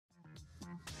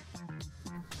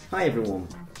Hi everyone,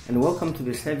 and welcome to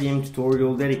this HeavyM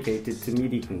tutorial dedicated to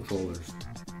Midi controllers.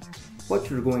 What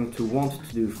you're going to want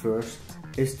to do first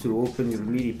is to open your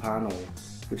Midi panel,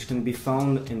 which can be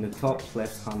found in the top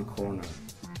left hand corner.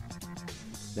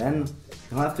 Then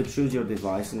you'll have to choose your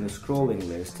device in the scrolling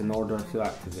list in order to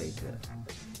activate it.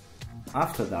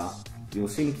 After that, you'll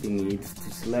simply need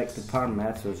to select the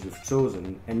parameters you've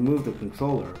chosen and move the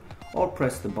controller, or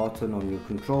press the button on your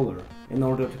controller in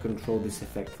order to control this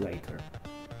effect later.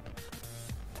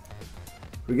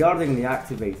 Regarding the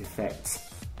activate effects,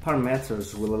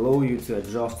 parameters will allow you to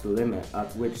adjust the limit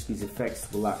at which these effects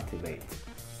will activate.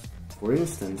 For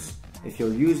instance, if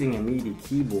you're using a Midi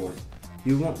keyboard,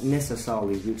 you won't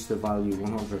necessarily reach the value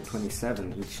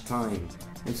 127 each time,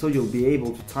 and so you'll be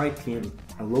able to type in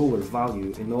a lower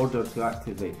value in order to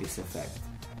activate this effect.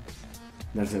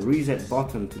 There's a reset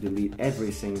button to delete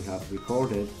everything you have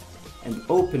recorded, and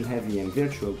Open HeavyM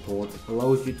Virtual Port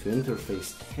allows you to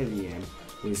interface HeavyM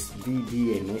with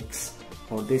VDMX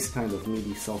or this kind of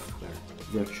Midi software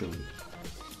virtually.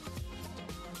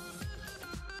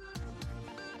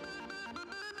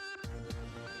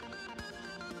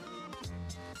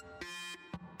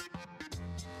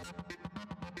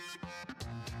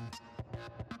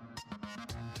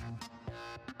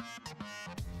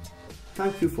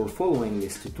 Thank you for following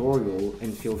this tutorial,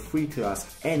 and feel free to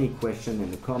ask any question in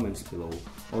the comments below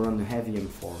or on the HeavyM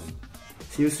forum.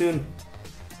 See you soon!